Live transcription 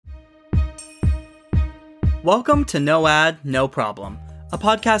Welcome to No Ad, No Problem, a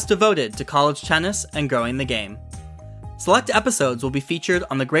podcast devoted to college tennis and growing the game. Select episodes will be featured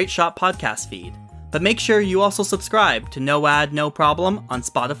on the Great Shot podcast feed, but make sure you also subscribe to No Ad, No Problem on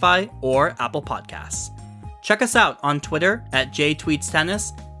Spotify or Apple Podcasts. Check us out on Twitter at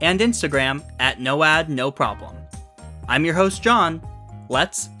JTweetsTennis and Instagram at No Ad, No Problem. I'm your host, John.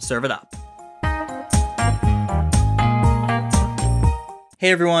 Let's serve it up. Hey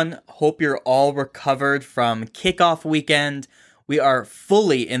everyone, hope you're all recovered from kickoff weekend. We are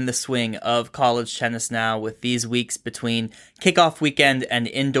fully in the swing of college tennis now, with these weeks between kickoff weekend and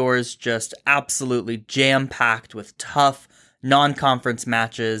indoors just absolutely jam-packed with tough non-conference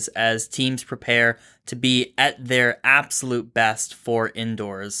matches as teams prepare to be at their absolute best for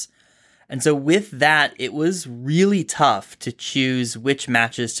indoors. And so with that, it was really tough to choose which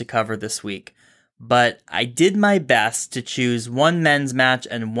matches to cover this week. But I did my best to choose one men's match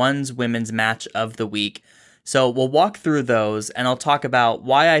and one women's match of the week. So we'll walk through those, and I'll talk about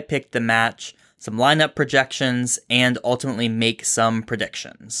why I picked the match, some lineup projections, and ultimately make some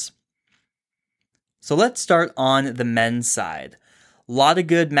predictions. So let's start on the men's side. A lot of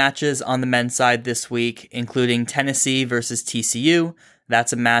good matches on the men's side this week, including Tennessee versus TCU.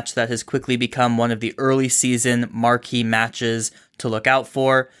 That's a match that has quickly become one of the early season marquee matches to look out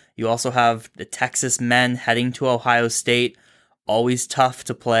for. You also have the Texas men heading to Ohio State. Always tough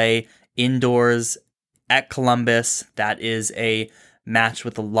to play indoors at Columbus. That is a match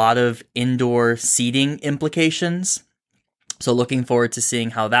with a lot of indoor seating implications. So looking forward to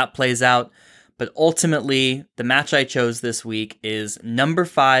seeing how that plays out. But ultimately, the match I chose this week is number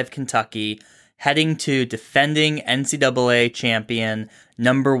 5 Kentucky heading to defending NCAA champion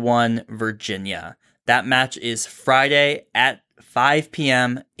number 1 Virginia. That match is Friday at 5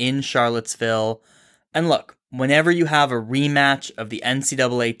 p.m. in Charlottesville. And look, whenever you have a rematch of the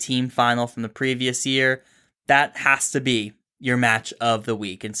NCAA team final from the previous year, that has to be your match of the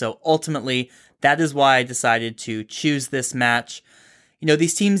week. And so ultimately, that is why I decided to choose this match. You know,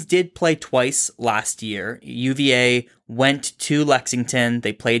 these teams did play twice last year. UVA went to Lexington.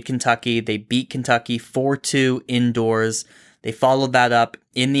 They played Kentucky. They beat Kentucky 4-2 indoors. They followed that up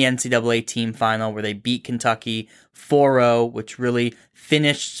in the NCAA team final where they beat Kentucky 4-0, which really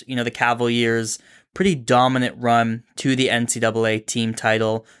finished, the Cavaliers' pretty dominant run to the NCAA team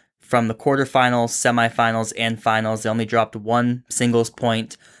title. From the quarterfinals, semifinals, and finals, they only dropped one singles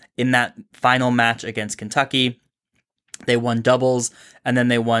point in that final match against Kentucky. They won doubles, and then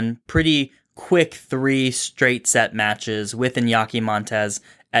they won pretty quick 3 straight set matches with Iñaki Montes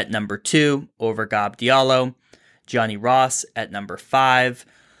at number 2 over Gab Diallo, Gianni Ross at number 5,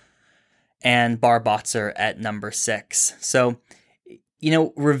 and Bar Botzer at number 6. So,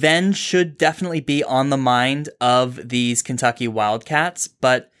 revenge should definitely be on the mind of these Kentucky Wildcats,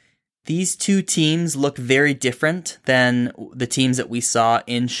 but these two teams look very different than the teams that we saw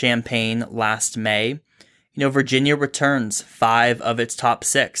in Champaign last May. Virginia returns 5 of its top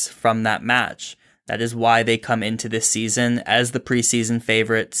 6 from that match. That is why they come into this season as the preseason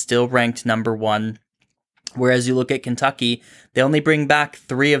favorite, still ranked number 1. Whereas you look at Kentucky, they only bring back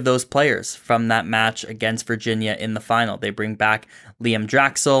 3 of those players from that match against Virginia in the final. They bring back Liam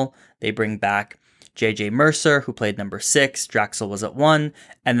Draxel, they bring back JJ Mercer, who played number 6, Draxel was at 1,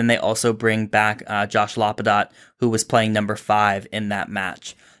 and then they also bring back Josh Lapadat, who was playing number 5 in that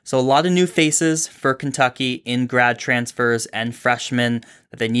match. So a lot of new faces for Kentucky in grad transfers and freshmen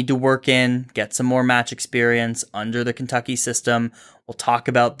that they need to work in, get some more match experience under the Kentucky system. We'll talk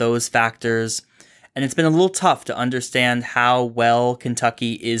about those factors. And it's been a little tough to understand how well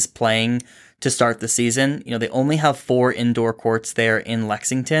Kentucky is playing to start the season. They only have 4 indoor courts there in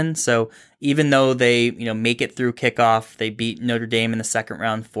Lexington. So even though they, make it through kickoff, they beat Notre Dame in the second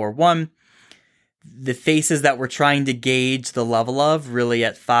round 4-1. The faces that we're trying to gauge the level of really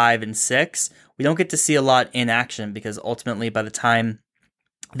at 5 and 6, we don't get to see a lot in action because ultimately by the time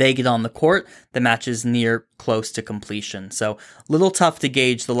they get on the court, the match is near close to completion. So a little tough to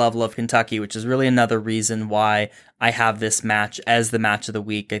gauge the level of Kentucky, which is really another reason why I have this match as the match of the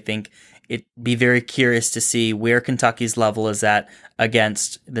week. I think it'd be very curious to see where Kentucky's level is at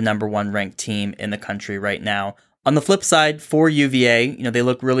against the number 1 ranked team in the country right now. On the flip side, for UVA, they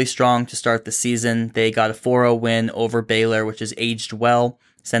look really strong to start the season. They got a 4-0 win over Baylor, which has aged well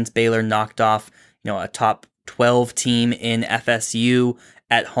since Baylor knocked off, a top 12 team in FSU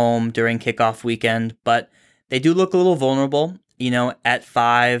at home during kickoff weekend. But they do look a little vulnerable, at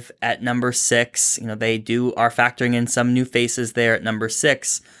 5, at number 6. They are factoring in some new faces there at number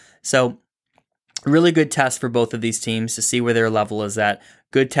 6. So really good test for both of these teams to see where their level is at.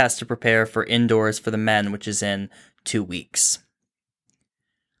 Good test to prepare for indoors for the men, which is in 2 weeks.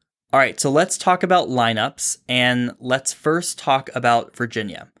 All right, so let's talk about lineups, and let's first talk about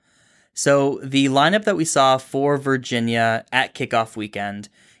Virginia. So the lineup that we saw for Virginia at kickoff weekend,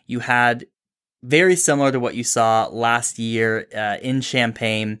 you had very similar to what you saw last year in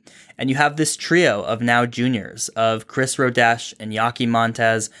Champaign. And you have this trio of now juniors of Chris Rodesch, Iñaki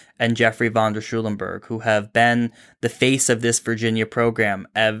Montez, and Jeffrey von der Schulenburg, who have been the face of this Virginia program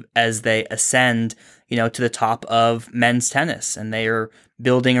as they ascend, to the top of men's tennis. And they are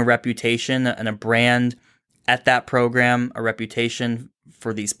building a reputation and a brand at that program, a reputation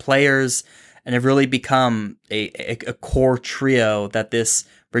for these players, and have really become a core trio that this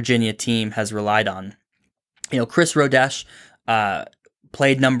Virginia team has relied on. Chris Rodesch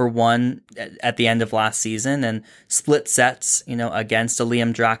played number one at the end of last season and split sets, against a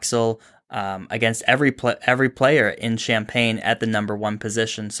Liam Draxel, against every player in Champaign at the number one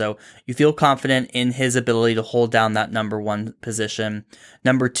position. So you feel confident in his ability to hold down that number one position.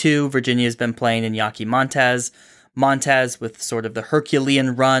 Number two, Virginia has been playing Iñaki Montez. Montez with sort of the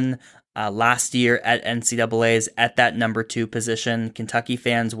Herculean run last year at NCAA's at that number two position. Kentucky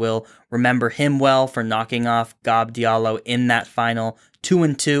fans will remember him well for knocking off Gab Diallo in that final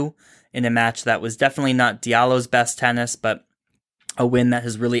 2-2 in a match that was definitely not Diallo's best tennis, but a win that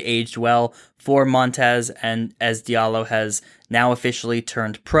has really aged well for Montez. And as Diallo has now officially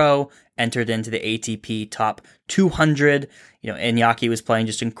turned pro, entered into the ATP top 200, Iñaki was playing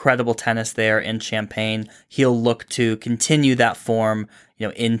just incredible tennis there in Champaign. He'll look to continue that form,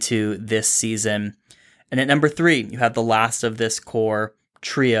 into this season. And at number three, you have the last of this core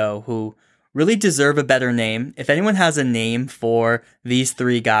trio who really deserve a better name. If anyone has a name for these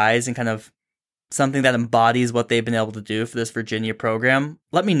three guys and kind of something that embodies what they've been able to do for this Virginia program,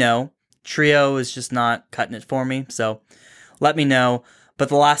 let me know. Trio is just not cutting it for me, so let me know. But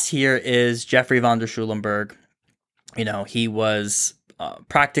the last here is Jeffrey von der Schulenburg. He was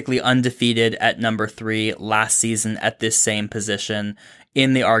practically undefeated at number three last season at this same position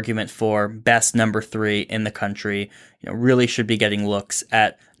in the argument for best number three in the country. Really should be getting looks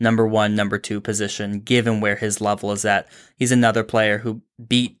at number one, number two position, given where his level is at. He's another player who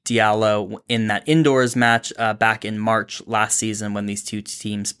beat Diallo in that indoors match back in March last season when these two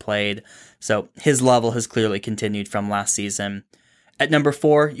teams played. So his level has clearly continued from last season. At number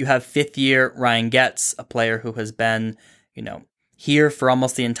four, you have fifth year Ryan Getz, a player who has been, here for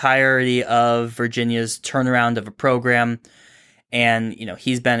almost the entirety of Virginia's turnaround of a program. And,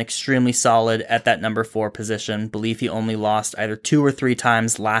 he's been extremely solid at that number four position. Believe he only lost either 2 or 3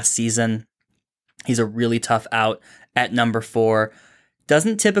 times last season. He's a really tough out at number four.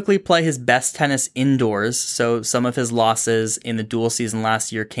 Doesn't typically play his best tennis indoors, so some of his losses in the dual season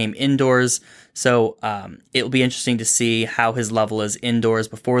last year came indoors. So it'll be interesting to see how his level is indoors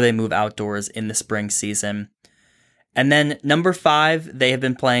before they move outdoors in the spring season. And then number 5, they have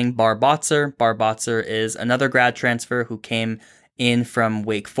been playing Bar Botzer. Bar Botzer is another grad transfer who came in from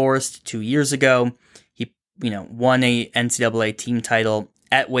Wake Forest 2 years ago. He, won a NCAA team title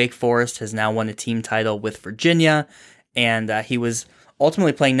at Wake Forest, has now won a team title with Virginia, and he was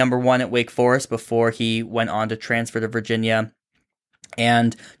ultimately playing number 1 at Wake Forest before he went on to transfer to Virginia.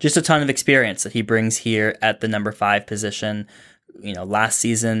 And just a ton of experience that he brings here at the number 5 position. Last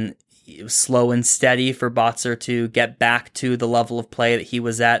season, it was slow and steady for Botzer to get back to the level of play that he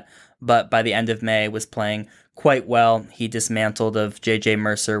was at, but by the end of May was playing quite well. He dismantled of J.J.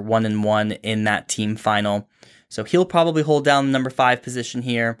 Mercer 1-1 in that team final. So he'll probably hold down the number 5 position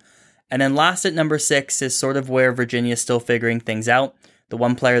here. And then last at number 6 is sort of where Virginia is still figuring things out. The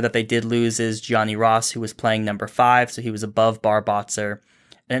one player that they did lose is Gianni Ross, who was playing number 5, so he was above Bar Botzer.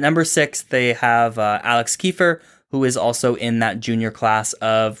 And at number 6, they have Alex Kiefer, who is also in that junior class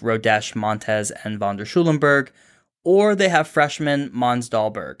of Rodesch, Montez, and von der Schulenburg. Or they have freshman Mons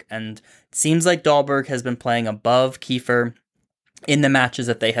Dahlberg. And it seems like Dahlberg has been playing above Kiefer in the matches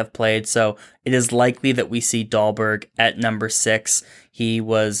that they have played, so it is likely that we see Dahlberg at number 6. He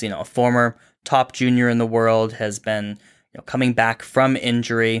was, a former top junior in the world, has been, coming back from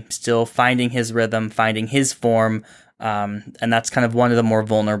injury, still finding his rhythm, finding his form, and that's kind of one of the more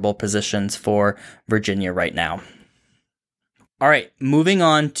vulnerable positions for Virginia right now. All right, moving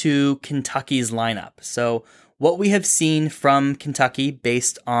on to Kentucky's lineup. So what we have seen from Kentucky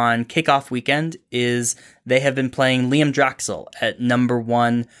based on kickoff weekend is they have been playing Liam Draxel at number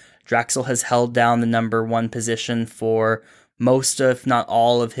 1. Draxel has held down the number 1 position for most, if not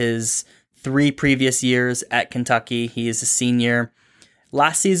all, of his 3 previous years at Kentucky. He is a senior.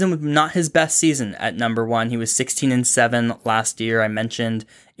 Last season was not his best season at number 1. He was 16-7 last year. I mentioned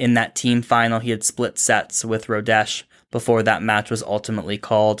in that team final he had split sets with Rodesch before that match was ultimately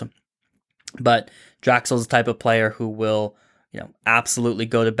called. But Draxel's the type of player who will absolutely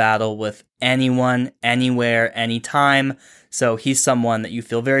go to battle with anyone, anywhere, anytime. So he's someone that you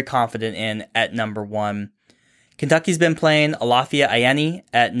feel very confident in at number 1. Kentucky's been playing Alafia Ayeni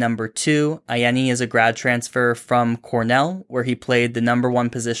at number 2. Ayeni is a grad transfer from Cornell, where he played the number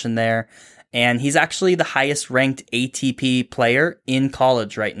 1 position there. And he's actually the highest ranked ATP player in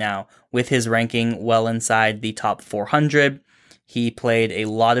college right now, with his ranking well inside the top 400. He played a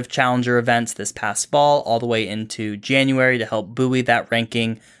lot of challenger events this past fall, all the way into January, to help buoy that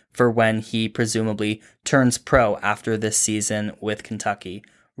ranking for when he presumably turns pro after this season with Kentucky.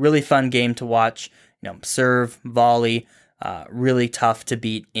 Really fun game to watch. Serve, volley, really tough to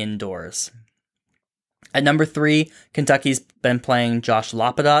beat indoors. At number 3, Kentucky's been playing Josh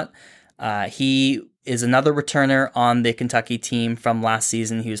Lapadat. He is another returner on the Kentucky team from last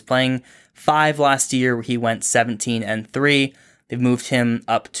season. He was playing 5 last year, where he went 17-3. They've moved him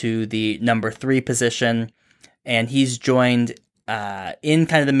up to the number 3 position, and he's joined in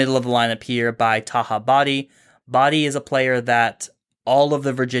kind of the middle of the lineup here by Taha Badi. Badi is a player that all of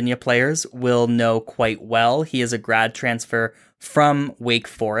the Virginia players will know quite well. He is a grad transfer from Wake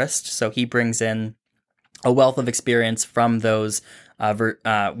Forest, so he brings in a wealth of experience from those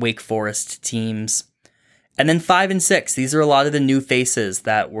Wake Forest teams. And then 5 and 6, these are a lot of the new faces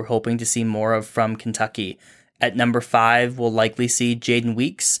that we're hoping to see more of from Kentucky. At number 5, we'll likely see Jaden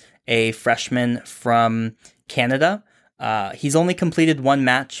Weeks, a freshman from Canada. He's only completed 1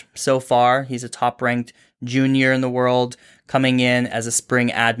 match so far. He's a top-ranked junior in the world, coming in as a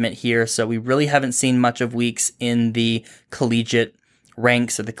spring admit here, so we really haven't seen much of Weeks in the collegiate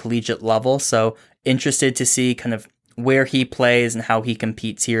ranks at the collegiate level, so interested to see kind of where he plays and how he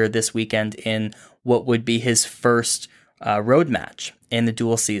competes here this weekend in what would be his first road match in the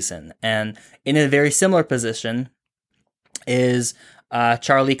dual season. And in a very similar position is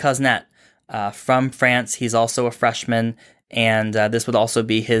Charlie Cosnet from France. He's also a freshman, and this would also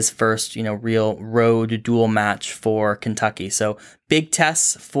be his first, real road dual match for Kentucky. So big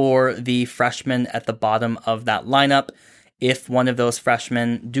tests for the freshmen at the bottom of that lineup. If one of those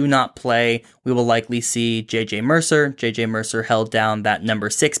freshmen do not play, we will likely see J.J. Mercer. J.J. Mercer held down that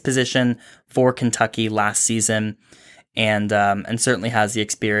number 6 position for Kentucky last season, and certainly has the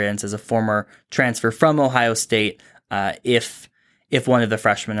experience as a former transfer from Ohio State. If one of the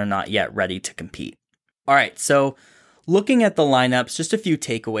freshmen are not yet ready to compete. All right, so looking at the lineups, just a few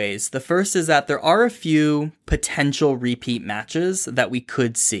takeaways. The first is that there are a few potential repeat matches that we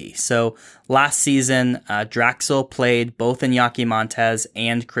could see. So last season, Draxel played both Iñaki Montes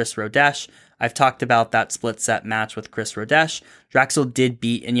and Chris Rodesch. I've talked about that split set match with Chris Rodesch. Draxel did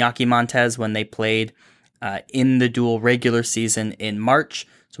beat Iñaki Montes when they played in the dual regular season in March.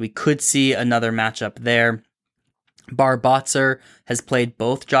 So we could see another matchup there. Bar Botzer has played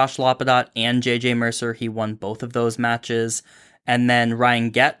both Josh Lapadat and J.J. Mercer. He won both of those matches. And then Ryan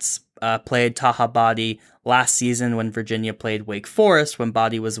Getz played Taha Badi last season when Virginia played Wake Forest, when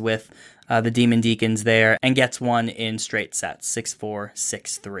Badi was with the Demon Deacons there, and Getz won in straight sets, 6-4,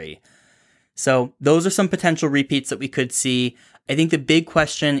 6-3. So those are some potential repeats that we could see. I think the big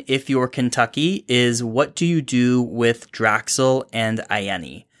question, if you're Kentucky, is what do you do with Draxel and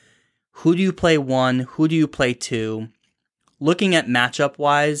Ayeni? Who do you play 1? Who do you play 2? Looking at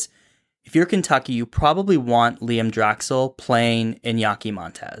matchup-wise, if you're Kentucky, you probably want Liam Draxel playing Iñaki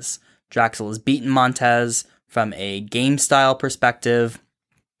Montes. Draxel has beaten Montes from a game-style perspective.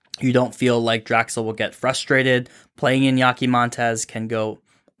 You don't feel like Draxel will get frustrated. Playing Iñaki Montes can go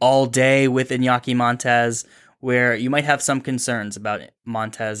all day with Iñaki Montes, where you might have some concerns about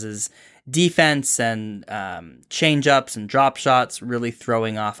Montez's defense and change-ups and drop shots really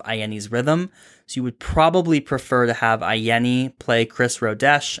throwing off Ayeni's rhythm. So you would probably prefer to have Ayeni play Chris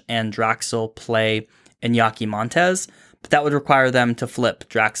Rodesch and Draxel play Iñaki Montes, but that would require them to flip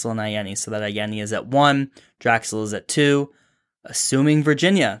Draxel and Ayeni so that Ayeni is at 1, Draxel is at 2, assuming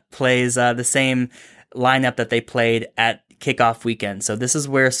Virginia plays the same lineup that they played at kickoff weekend. So this is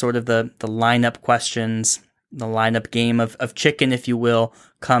where sort of the lineup questions, the lineup game of chicken, if you will,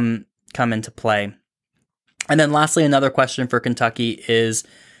 come into play. And then lastly, another question for Kentucky is,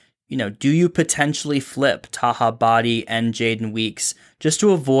 do you potentially flip Taha Badi and Jaden Weeks just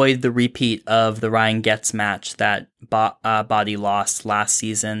to avoid the repeat of the Ryan Getz match that Badi lost last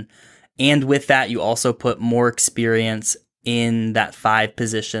season? And with that, you also put more experience in that 5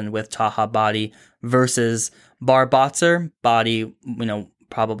 position with Taha Badi versus Bar Botzer. Badi,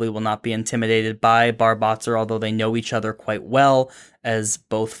 probably will not be intimidated by Bar Botzer, although they know each other quite well as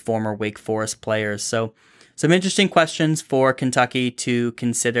both former Wake Forest players. So some interesting questions for Kentucky to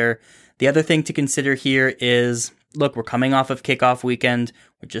consider. The other thing to consider here is look, we're coming off of kickoff weekend.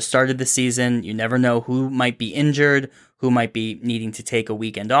 We just started the season. You never know who might be injured, who might be needing to take a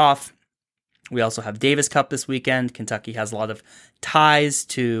weekend off. We also have Davis Cup this weekend. Kentucky has a lot of ties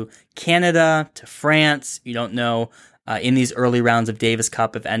to Canada, to France. You don't know in these early rounds of Davis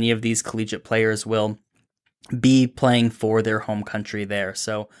Cup if any of these collegiate players will be playing for their home country there.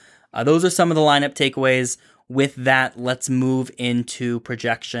 So those are some of the lineup takeaways. With that, let's move into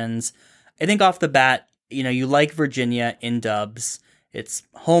projections. I think off the bat, you like Virginia in dubs. It's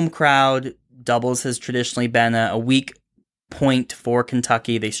home crowd. Doubles has traditionally been a weak point for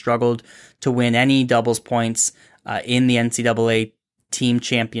Kentucky. They struggled to win any doubles points in the NCAA team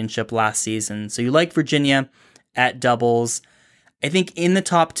championship last season. So you like Virginia at doubles. I think in the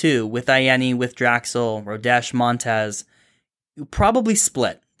top two with Ayeni, with Draxel, Rodesh, Montez, you probably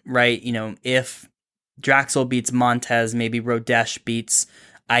split, right? If Draxel beats Montez, maybe Rodesh beats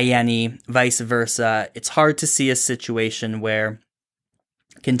Ayeni, vice versa. It's hard to see a situation where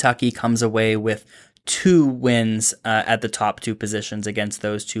Kentucky comes away with 2 wins at the top 2 positions against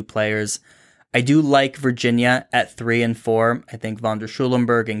those 2 players. I do like Virginia at 3 and 4. I think von der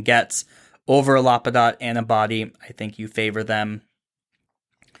Schulenberg and Getz over Lapadat and Abadi. I think you favor them.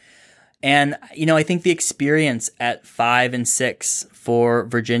 And, I think the experience at 5 and 6 for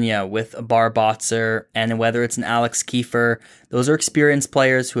Virginia with a Bar Botzer and whether it's an Alex Kiefer, those are experienced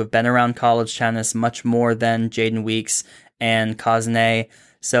players who have been around college tennis much more than Jaden Weeks and Kosnay.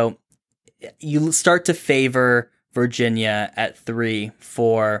 So you start to favor Virginia at 3,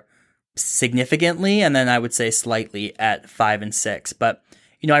 4 significantly, and then I would say slightly at 5 and 6. But,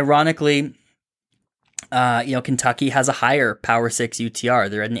 ironically, Kentucky has a higher Power 6 UTR.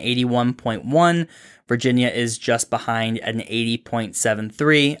 They're at an 81.1. Virginia is just behind at an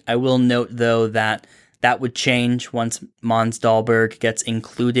 80.73. I will note, though, that would change once Mons Dahlberg gets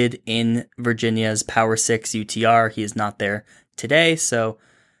included in Virginia's Power 6 UTR. He is not there today, so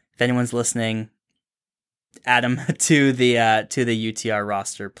if anyone's listening, add him to the UTR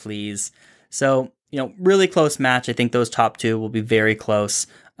roster, please. So, really close match. I think those top 2 will be very close.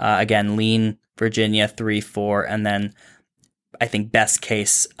 Again, lean Virginia 3, 4, and then I think best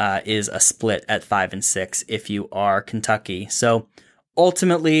case is a split at 5 and 6 if you are Kentucky. So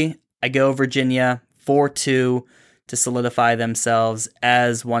ultimately, I go Virginia 4-2 to solidify themselves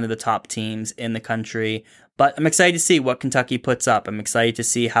as one of the top teams in the country. But I'm excited to see what Kentucky puts up. I'm excited to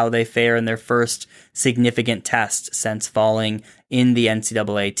see how they fare in their first significant test since falling in the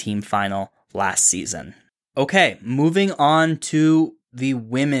NCAA team final last season. Okay, moving on to the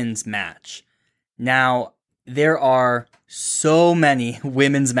women's match. Now, there are so many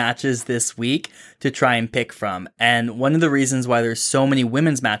women's matches this week to try and pick from. And one of the reasons why there's so many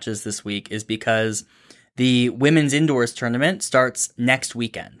women's matches this week is because the women's indoors tournament starts next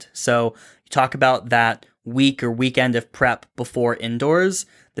weekend. So you talk about that week or weekend of prep before indoors.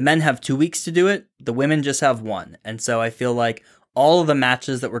 The men have 2 weeks to do it. The women just have 1. And so I feel like all of the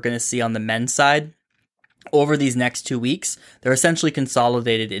matches that we're going to see on the men's side over these next 2 weeks, they're essentially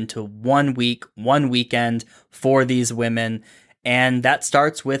consolidated into 1 week, 1 weekend for these women. And that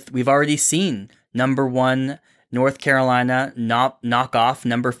starts with, we've already seen number 1 North Carolina knock off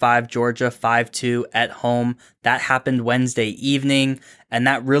number 5 Georgia 5-2 at home. That happened Wednesday evening, and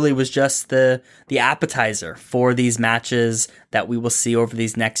that really was just the appetizer for these matches that we will see over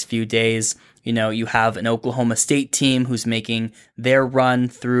these next few days. You have an Oklahoma State team who's making their run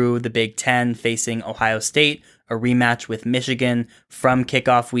through the Big Ten facing Ohio State, a rematch with Michigan from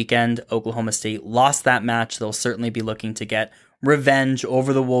kickoff weekend. Oklahoma State lost that match. They'll certainly be looking to get revenge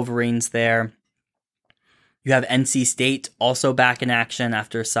over the Wolverines there. You have NC State also back in action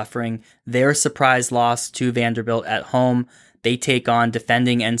after suffering their surprise loss to Vanderbilt at home. They take on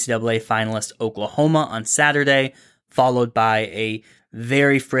defending NCAA finalist Oklahoma on Saturday, followed by a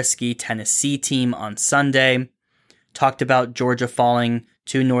very frisky Tennessee team on Sunday. Talked about Georgia falling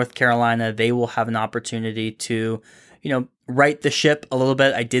to North Carolina. They will have an opportunity to, right the ship a little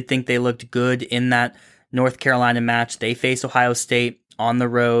bit. I did think they looked good in that North Carolina match. They face Ohio State on the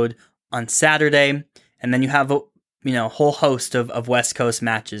road on Saturday. And then you have a whole host of West Coast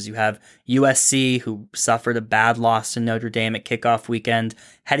matches. You have USC, who suffered a bad loss to Notre Dame at kickoff weekend,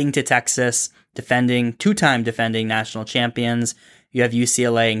 heading to Texas, two-time defending national champions. You have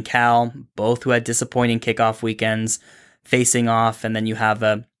UCLA and Cal, both who had disappointing kickoff weekends, facing off. And then you have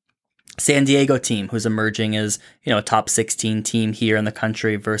a San Diego team who's emerging as, a top 16 team here in the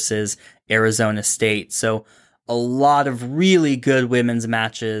country versus Arizona State. So a lot of really good women's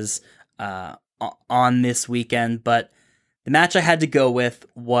matches on this weekend. But the match I had to go with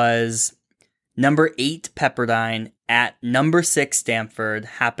was number 8 Pepperdine at number 6 Stanford,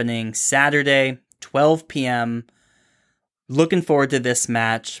 happening Saturday, 12 p.m. Looking forward to this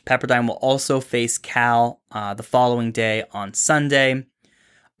match. Pepperdine will also face Cal the following day on Sunday.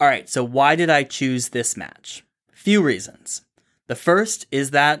 All right, so why did I choose this match? Few reasons. The first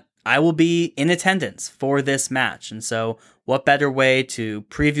is that I will be in attendance for this match. And so what better way to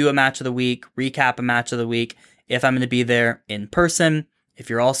preview a match of the week, recap a match of the week, if I'm going to be there in person. If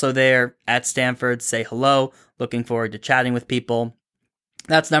you're also there at Stanford, say hello. Looking forward to chatting with people.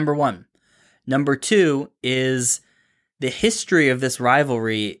 That's number one. Number two is the history of this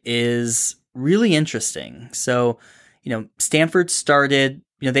rivalry is really interesting. So, Stanford started,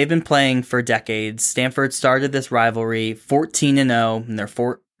 they've been playing for decades. Stanford started this rivalry 14-0 in their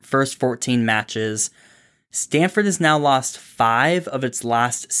first 14 matches. Stanford has now lost 5 of its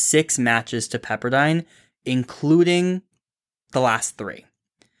last 6 matches to Pepperdine, including the last 3.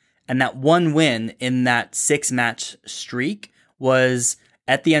 And that one win in that 6-match streak was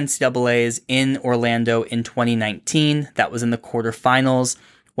at the NCAAs in Orlando in 2019. That was in the quarterfinals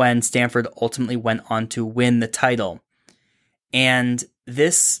when Stanford ultimately went on to win the title. And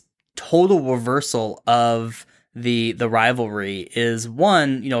this total reversal of the rivalry is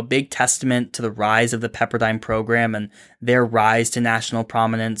one, a big testament to the rise of the Pepperdine program and their rise to national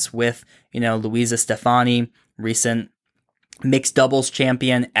prominence with, Louisa Stefani, recent mixed doubles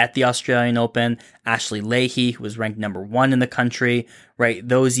champion at the Australian Open, Ashley Leahy, who was ranked number 1 in the country, right?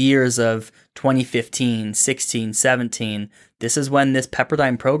 Those years of 2015, 16, 17, this is when this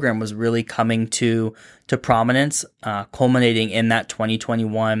Pepperdine program was really coming to prominence, culminating in that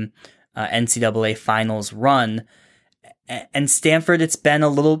 2021 NCAA finals run. And Stanford, it's been a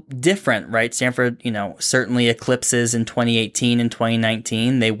little different, right? Stanford, certainly eclipses in 2018 and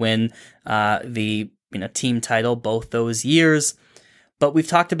 2019. They win the team title both those years. But we've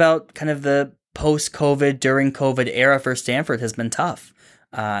talked about kind of the post-COVID, during COVID era for Stanford has been tough.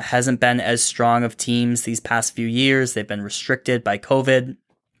 Hasn't been as strong of teams these past few years. They've been restricted by COVID.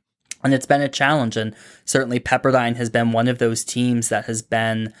 And it's been a challenge. And certainly Pepperdine has been one of those teams that has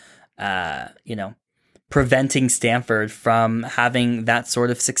been, preventing Stanford from having that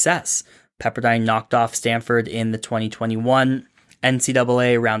sort of success. Pepperdine knocked off Stanford in the 2021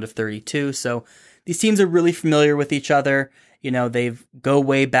 NCAA round of 32. So these teams are really familiar with each other. They go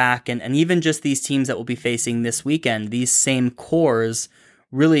way back. And even just these teams that will be facing this weekend, these same cores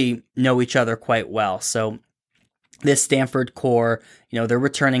really know each other quite well. So this Stanford core, they're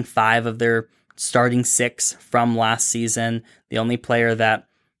returning 5 of their starting 6 from last season. The only player that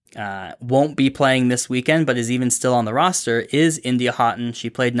won't be playing this weekend, but is even still on the roster, is India Houghton. She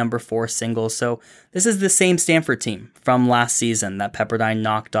played number 4 singles. So this is the same Stanford team from last season that Pepperdine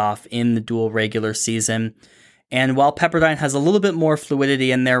knocked off in the dual regular season. And while Pepperdine has a little bit more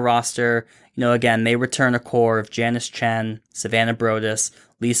fluidity in their roster, again, they return a core of Janice Chen, Savannah Brodus,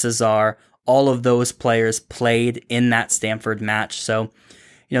 Lisa Czar. All of those players played in that Stanford match. So,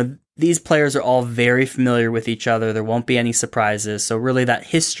 these players are all very familiar with each other. There won't be any surprises. So really that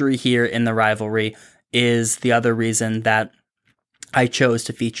history here in the rivalry is the other reason that I chose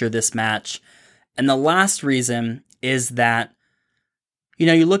to feature this match. And the last reason is that,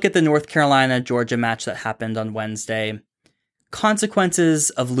 you look at the North Carolina-Georgia match that happened on Wednesday. Consequences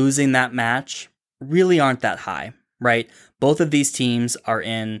of losing that match really aren't that high, right? Both of these teams are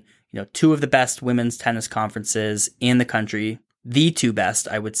in, 2 of the best women's tennis conferences in the country. The 2 best,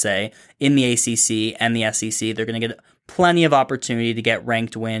 I would say, in the ACC and the SEC. They're going to get plenty of opportunity to get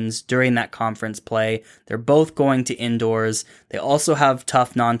ranked wins during that conference play. They're both going to indoors. They also have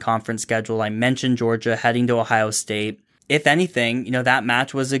tough non-conference schedule. I mentioned Georgia heading to Ohio State. If anything, that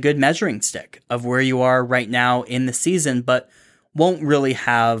match was a good measuring stick of where you are right now in the season, but won't really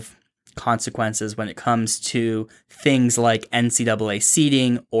have consequences when it comes to things like NCAA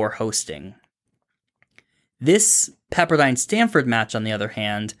seeding or hosting. This Pepperdine-Stanford match, on the other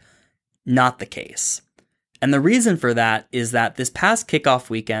hand, not the case. And the reason for that is that this past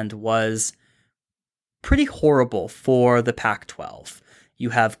kickoff weekend was pretty horrible for the Pac-12. You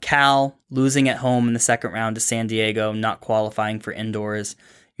have Cal losing at home in the second round to San Diego, not qualifying for indoors.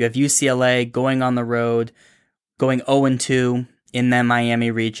 You have UCLA going on the road, going 0-2 in the Miami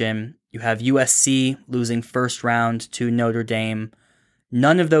region. You have USC losing first round to Notre Dame.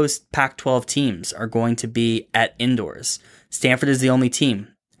 None of those Pac-12 teams are going to be at indoors. Stanford is the only team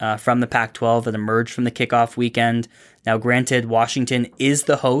from the Pac-12 that emerged from the kickoff weekend. Now, granted, Washington is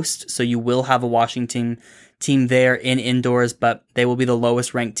the host, so you will have a Washington team there in indoors, but they will be the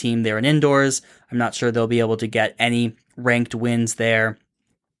lowest ranked team there in indoors. I'm not sure they'll be able to get any ranked wins there.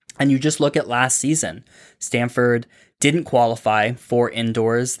 And you just look at last season. Stanford didn't qualify for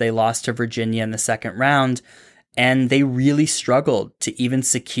indoors. They lost to Virginia in the second round, and they really struggled to even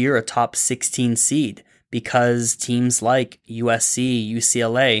secure a top 16 seed because teams like USC,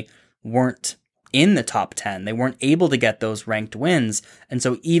 UCLA weren't in the top 10. They weren't able to get those ranked wins. And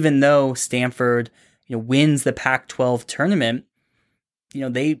so even though Stanford, wins the Pac-12 tournament,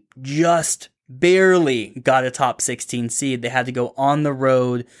 they just barely got a top 16 seed. They had to go on the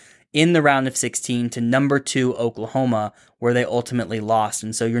road in the round of 16 to number 2 Oklahoma, where they ultimately lost.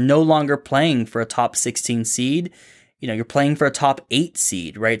 And so you're no longer playing for a top 16 seed. You're playing for a top 8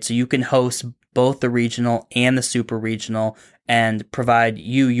 seed, right? So you can host both the regional and the super regional and provide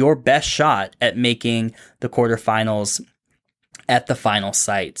you your best shot at making the quarterfinals at the final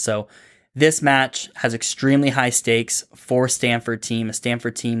site. So this match has extremely high stakes for a Stanford team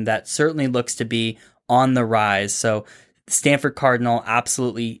that certainly looks to be on the rise. So Stanford Cardinal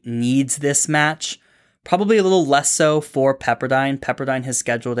absolutely needs this match. Probably a little less so for Pepperdine. Pepperdine has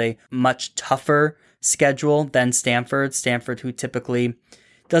scheduled a much tougher schedule than Stanford. Stanford, who typically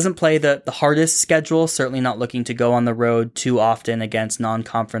doesn't play the hardest schedule, certainly not looking to go on the road too often against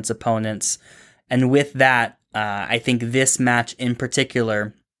non-conference opponents. And with that, I think this match in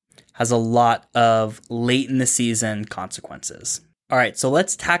particular has a lot of late in the season consequences. All right, so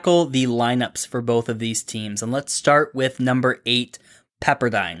let's tackle the lineups for both of these teams, and let's start with number 8,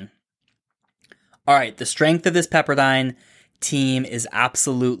 Pepperdine. All right, the strength of this Pepperdine team is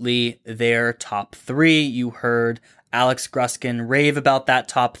absolutely their top 3. You heard Alex Gruskin rave about that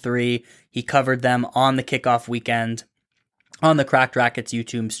top 3. He covered them on the kickoff weekend on the Cracked Racquets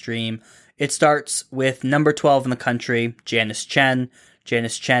YouTube stream. It starts with number 12 in the country, Janice Chen.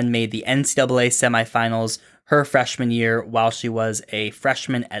 Janice Chen made the NCAA semifinals her freshman year while she was a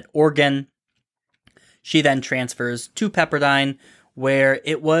freshman at Oregon. She then transfers to Pepperdine, where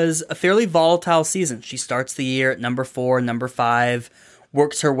it was a fairly volatile season. She starts the year at number 4, number 5,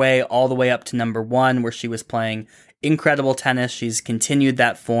 works her way all the way up to number 1, where she was playing incredible tennis. She's continued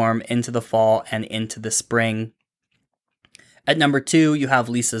that form into the fall and into the spring. At number 2, you have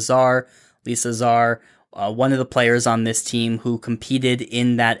Lisa Czar. Lisa Czar, one of the players on this team who competed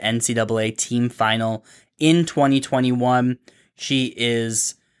in that NCAA team final in 2021. She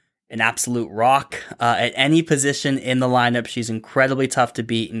is an absolute rock at any position in the lineup. She's incredibly tough to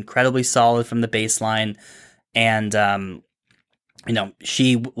beat, incredibly solid from the baseline. And,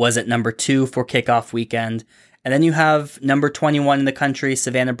 she was at number 2 for kickoff weekend. And then you have number 21 in the country,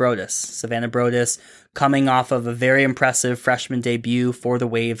 Savannah Brodus. Savannah Brodus coming off of a very impressive freshman debut for the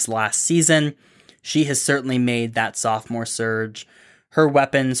Waves last season. She has certainly made that sophomore surge. Her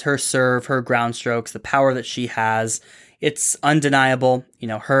weapons, her serve, her ground strokes, the power that she has, it's undeniable.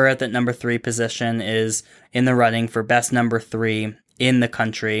 Her at that number 3 position is in the running for best number 3 in the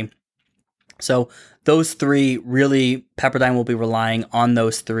country. So those 3, really, Pepperdine will be relying on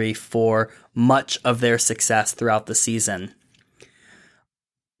those 3 for much of their success throughout the season.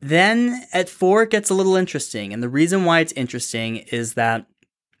 Then at 4, it gets a little interesting. And the reason why it's interesting is that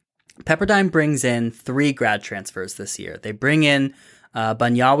Pepperdine brings in 3 grad transfers this year. They bring in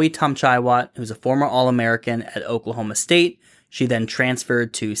Banyawi Tamchaiwat, who's a former All-American at Oklahoma State. She then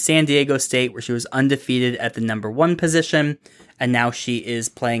transferred to San Diego State, where she was undefeated at the number 1 position. And now she is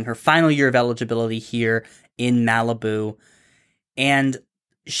playing her final year of eligibility here in Malibu. And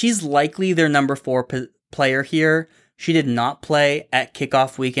she's likely their number 4 player here. She did not play at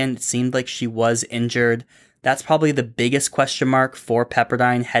kickoff weekend. It seemed like she was injured. That's probably the biggest question mark for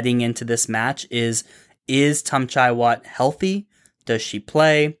Pepperdine heading into this match is Tamchaiwat healthy? Does she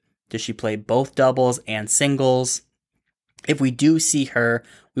play? Does she play both doubles and singles? If we do see her,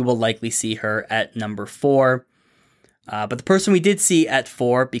 we will likely see her at number 4. But the person we did see at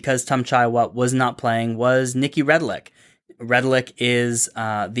 4, because Tamchaiwat was not playing, was Nikki Redlick. Redlick is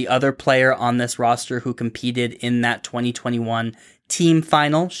the other player on this roster who competed in that 2021 team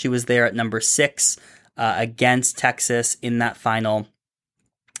final. She was there at number 6 against Texas in that final.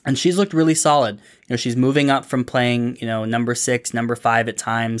 And she's looked really solid. She's moving up from playing, number 6, number 5 at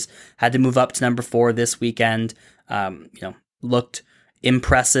times. Had to move up to number 4 this weekend. Looked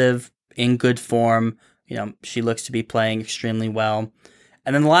impressive, in good form. She looks to be playing extremely well.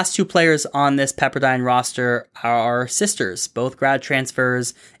 And then the last 2 players on this Pepperdine roster are sisters, both grad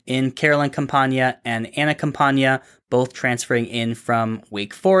transfers in Carolyn Campagna and Anna Campagna, both transferring in from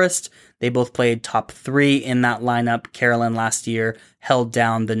Wake Forest. They both played top 3 in that lineup. Carolyn last year held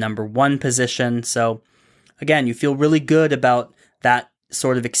down the number 1 position. So again, you feel really good about that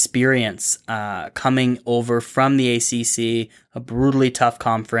sort of experience coming over from the ACC, a brutally tough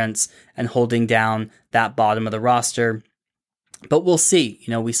conference, and holding down that bottom of the roster. But we'll see.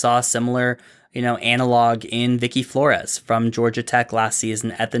 We saw a similar, analog in Vicky Flores from Georgia Tech last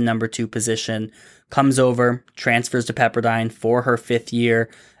season at the number 2 position, comes over, transfers to Pepperdine for her 5th year,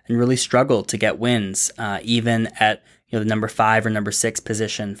 really struggled to get wins, even at the number 5 or number 6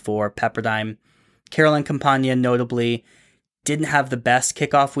 position for Pepperdine. Caroline Campagna notably didn't have the best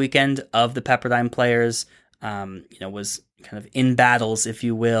kickoff weekend of the Pepperdine players. Was kind of in battles, if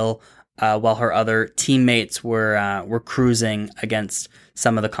you will, while her other teammates were cruising against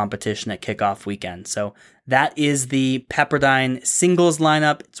some of the competition at kickoff weekend. So that is the Pepperdine singles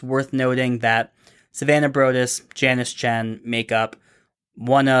lineup. It's worth noting that Savannah Brodus, Janice Chen make up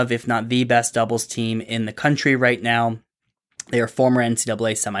one of, if not the best doubles team in the country right now. They are former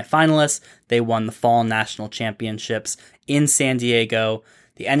NCAA semifinalists. They won the fall national championships in San Diego.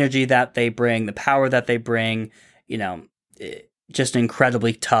 The energy that they bring, the power that they bring, just an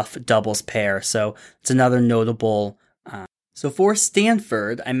incredibly tough doubles pair. So it's another notable. So for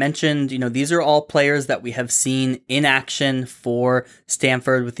Stanford, I mentioned, these are all players that we have seen in action for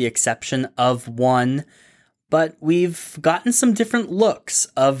Stanford with the exception of one. But we've gotten some different looks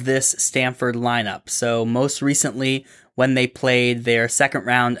of this Stanford lineup. So most recently, when they played their second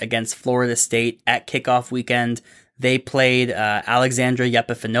round against Florida State at kickoff weekend, they played Alexandra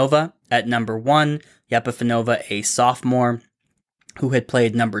Yepifanova at number 1. Yepifanova, a sophomore who had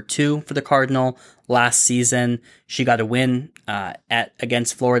played number 2 for the Cardinal last season. She got a win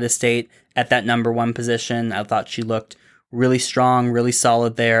against Florida State at that number 1 position. I thought she looked really strong, really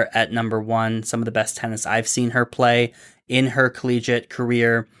solid there at number 1. Some of the best tennis I've seen her play in her collegiate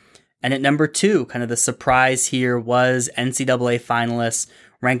career. And at number 2, kind of the surprise here was NCAA finalist,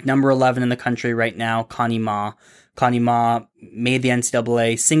 ranked number 11 in the country right now, Connie Ma. Connie Ma made the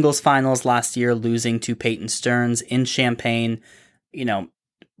NCAA singles finals last year, losing to Peyton Stearns in Champaign.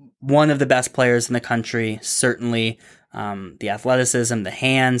 One of the best players in the country, certainly. The athleticism, the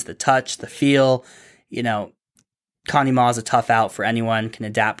hands, the touch, the feel. Connie Ma is a tough out for anyone, can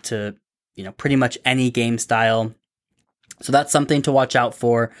adapt to, pretty much any game style. So that's something to watch out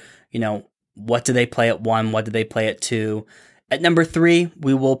for. What do they play at 1? What do they play at 2? At number 3,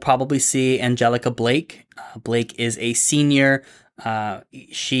 we will probably see Angelica Blake. Blake is a senior.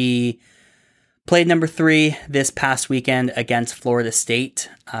 She played number 3 this past weekend against Florida State.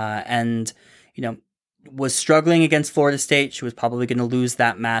 And was struggling against Florida State. She was probably going to lose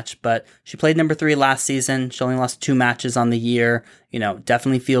that match, but she played number 3 last season. She only lost 2 matches on the year.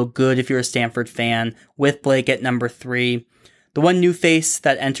 Definitely feel good if you're a Stanford fan with Blake at number 3. The one new face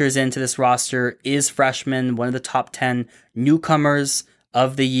that enters into this roster is freshman. One of the top 10 newcomers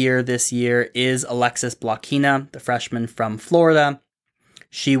of the year this year is Alexis Blokina, the freshman from Florida.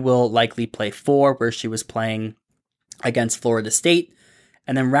 She will likely play 4, where she was playing against Florida State.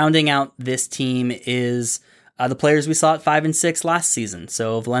 And then rounding out this team is the players we saw at 5 and 6 last season.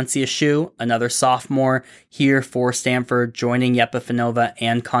 So Valencia Shu, another sophomore here for Stanford, joining Yepifanova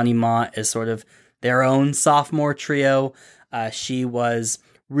and Connie Ma as sort of their own sophomore trio. She was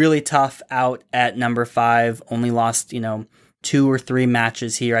really tough out at number 5, only lost, 2 or 3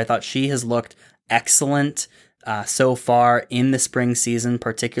 matches here. I thought she has looked excellent so far in the spring season,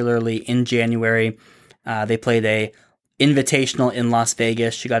 particularly in January. They played a invitational in Las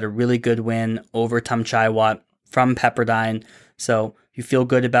Vegas. She got a really good win over Tum Chaiwat from Pepperdine. So you feel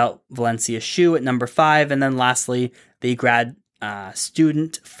good about Valencia Shu at number 5. And then lastly, the grad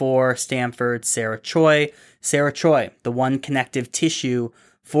student for Stanford, Sarah Choi. Sarah Choi, the one connective tissue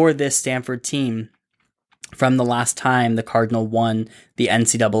for this Stanford team from the last time the Cardinal won the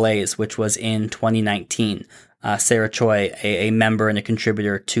NCAAs, which was in 2019. Sarah Choi, a member and a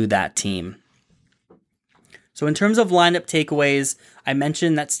contributor to that team. So in terms of lineup takeaways, I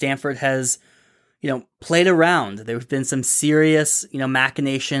mentioned that Stanford has, played around. There have been some serious,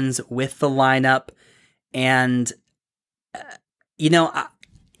 machinations with the lineup. And,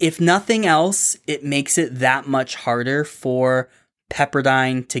 if nothing else, it makes it that much harder for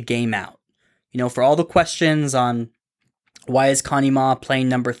Pepperdine to game out. For all the questions on why is Connie Ma playing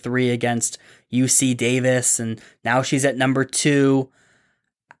number 3 against UC Davis and now she's at number 2,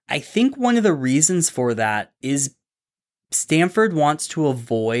 I think one of the reasons for that is Stanford wants to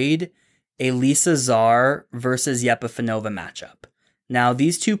avoid a Lisa Czar versus Yepifanova matchup. Now,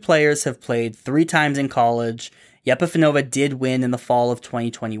 these two players have played 3 times in college. Yepifanova did win in the fall of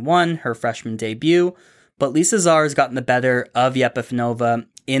 2021, her freshman debut, but Lisa Czar has gotten the better of Yepifanova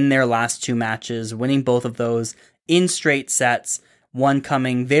in their last 2 matches, winning both of those in straight sets, one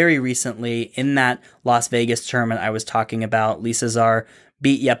coming very recently in that Las Vegas tournament I was talking about. Lisa Czar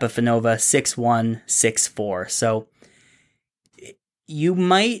beat Yepifanova 6-1, 6-4. So you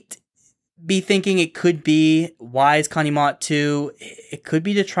might be thinking it could be, why is Connie Ma 2? It could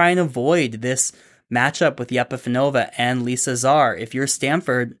be to try and avoid this matchup with Yepifanova and Lisa Czar. If you're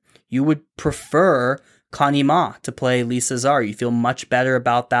Stanford, you would prefer Connie Ma to play Lisa Czar. You feel much better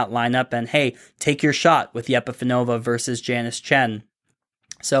about that lineup. And hey, take your shot with Yepifanova versus Janice Chen.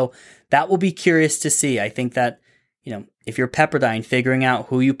 So that will be curious to see. I think that, if you're Pepperdine, figuring out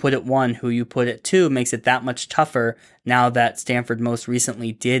who you put at 1, who you put at 2 makes it that much tougher now that Stanford most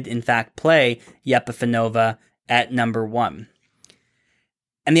recently did, in fact, play Yepifanova at number 1.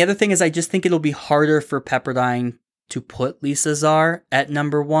 And the other thing is I just think it'll be harder for Pepperdine to put Lisa Czar at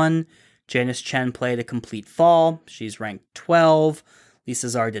number 1. Janice Chen played a complete fall. She's ranked 12. Lisa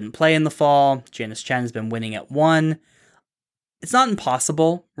Czar didn't play in the fall. Janice Chen has been winning at 1. It's not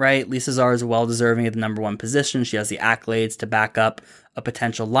impossible, right? Lisa Czar is well deserving of the number 1 position. She has the accolades to back up a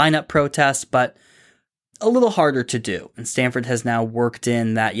potential lineup protest, but a little harder to do. And Stanford has now worked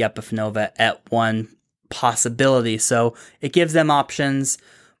in that Yepifanova at 1 possibility. So it gives them options.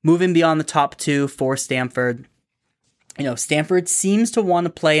 Moving beyond the top 2 for Stanford, Stanford seems to want to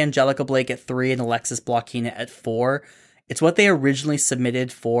play Angelica Blake at 3 and Alexis Blokina at 4. It's what they originally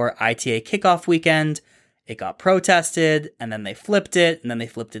submitted for ITA kickoff weekend. It got protested, and then they flipped it, and then they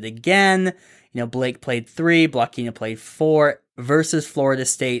flipped it again. Blake played 3, Blokina played 4 versus Florida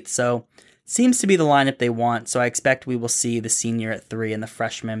State. So seems to be the lineup they want. So I expect we will see the senior at 3 and the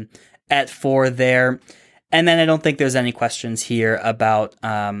freshman at 4 there. And then I don't think there's any questions here about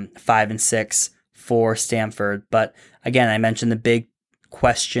 5 and 6 for Stanford. But again, I mentioned the big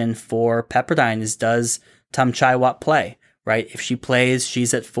question for Pepperdine is, does Tam Chaiwat play? Right? If she plays,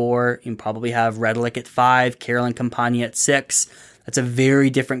 she's at 4. You probably have Redlick at 5, Carolyn Campagna at 6. That's a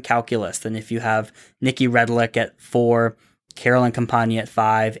very different calculus than if you have Nikki Redlick at 4, Carolyn Campagna at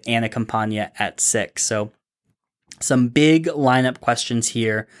 5, Anna Campagna at 6. So some big lineup questions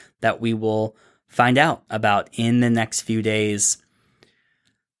here that we will find out about in the next few days.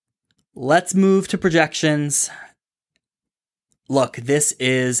 Let's move to projections. Look, this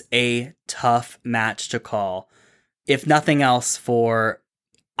is a tough match to call. If nothing else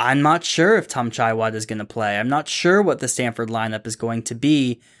I'm not sure if Tam Chaiwat is going to play. I'm not sure what the Stanford lineup is going to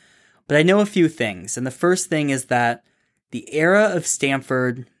be, but I know a few things. And the first thing is that the era of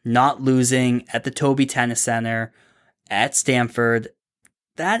Stanford not losing at the Toby Tennis Center at Stanford,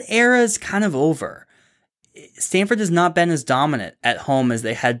 that era is kind of over. Stanford has not been as dominant at home as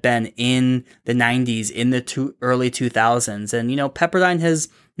they had been in the 90s, in the early 2000s. And, Pepperdine has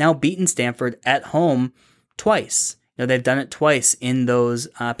now beaten Stanford at home twice. They've done it twice in those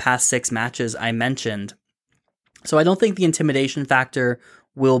past 6 matches I mentioned. So I don't think the intimidation factor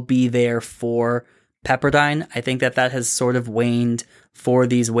will be there for Pepperdine. I think that has sort of waned for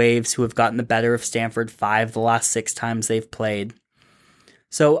these Waves who have gotten the better of Stanford 5 the last 6 times they've played.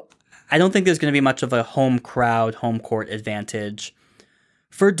 So I don't think there's going to be much of a home crowd, home court advantage.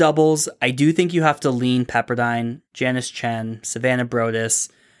 For doubles, I do think you have to lean Pepperdine, Janice Chen, Savannah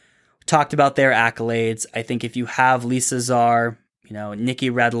Brodus. Talked about their accolades. I think if you have Lisa Czar,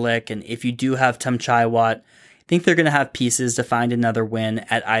 Nikki Redlick, and if you do have Tam Chaiwat, I think they're going to have pieces to find another win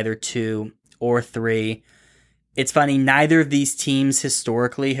at either 2 or 3. It's funny, neither of these teams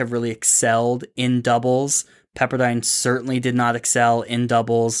historically have really excelled in doubles. Pepperdine certainly did not excel in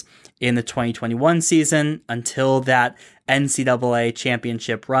doubles in the 2021 season until that NCAA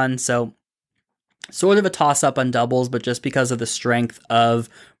championship run. So sort of a toss-up on doubles, but just because of the strength of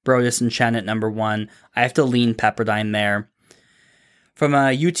Brodus and Chen at number 1, I have to lean Pepperdine there. From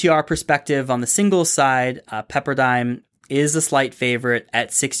a UTR perspective, on the singles side, Pepperdine is a slight favorite at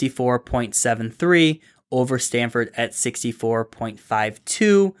 64.73 over Stanford at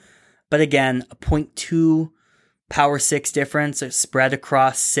 64.52. But again, a 0.2 Power 6 difference spread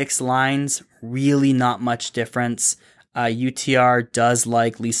across 6 lines, really not much difference. UTR does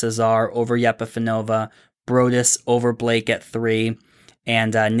like Lisa Czar over Yepifanova, Brodus over Blake at 3,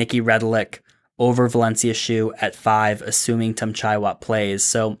 and Nikki Redlick over Valencia Shu at 5, assuming Tam Chaiwat plays.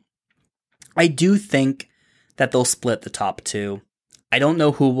 So I do think that they'll split the top 2. I don't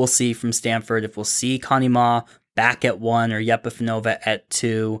know who we'll see from Stanford, if we'll see Connie Ma back at 1 or Yepifanova at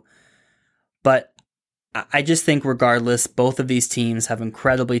 2. But I just think regardless, both of these teams have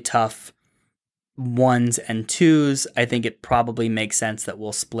incredibly tough 1s and 2s. I think it probably makes sense that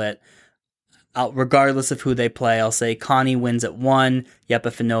we'll split. Regardless of who they play, I'll say Connie wins at 1,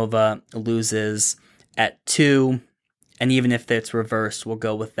 Yepifanova loses at 2, and even if it's reversed, we'll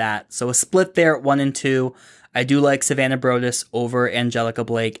go with that. So a split there at 1 and 2. I do like Savannah Brodus over Angelica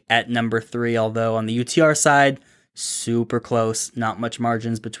Blake at number 3, although on the UTR side, super close, not much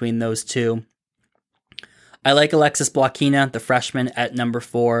margins between those two. I like Alexis Blokina, the freshman, at number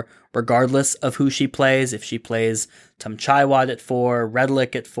 4, regardless of who she plays. If she plays Tam Chaiwat at 4,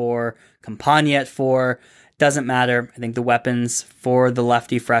 Redlick at 4, Campagna at 4, Doesn't matter. I think the weapons for the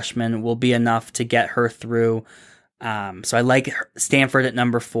lefty freshman will be enough to get her through. So I like Stanford at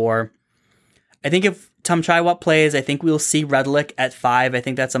number 4. I think if Tum Chaiwat plays, I think we'll see Redlick at 5. I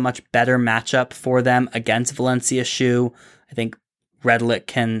think that's a much better matchup for them against Valencia Hsu. I think Redlick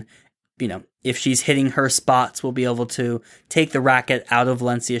can, if she's hitting her spots, will be able to take the racket out of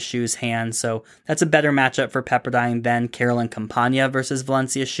Valencia Hsu's hand. So that's a better matchup for Pepperdine than Carolyn Campagna versus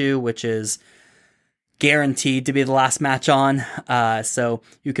Valencia Hsu, which is guaranteed to be the last match on. So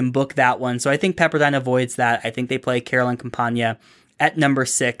you can book that one. So I think Pepperdine avoids that. I think they play Carolyn Campagna at number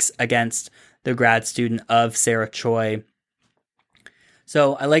 6 against the grad student of Sarah Choi.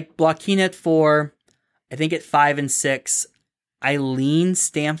 So I like Blockina at 4. I think at 5 and 6, I lean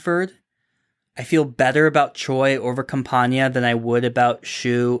Stanford. I feel better about Choi over Campagna than I would about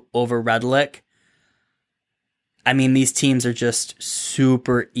Hsu over Redlick. I mean, these teams are just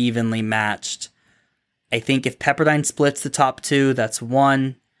super evenly matched. I think if Pepperdine splits the top 2, that's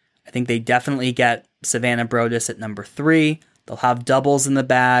 1. I think they definitely get Savannah Brodus at number 3. They'll have doubles in the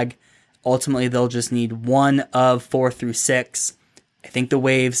bag. Ultimately, they'll just need one of 4 through 6. I think the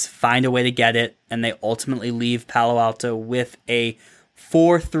Waves find a way to get it, and they ultimately leave Palo Alto with a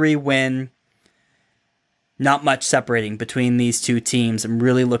 4-3 win. Not much separating between these two teams. I'm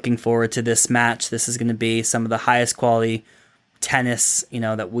really looking forward to this match. This is going to be some of the highest quality tennis,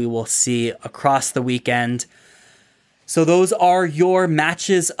 that we will see across the weekend. So those are your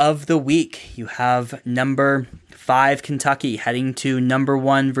matches of the week. You have number 5 Kentucky heading to number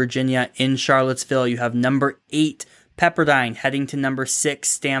 1 Virginia in Charlottesville. You have number 8 Pepperdine heading to number 6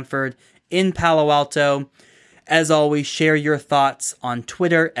 Stanford in Palo Alto. As always, share your thoughts on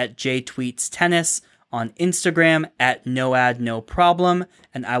Twitter at JTweetsTennis, on Instagram at NoAdNoProblem,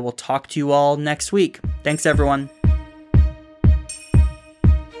 and I will talk to you all next week. Thanks, everyone.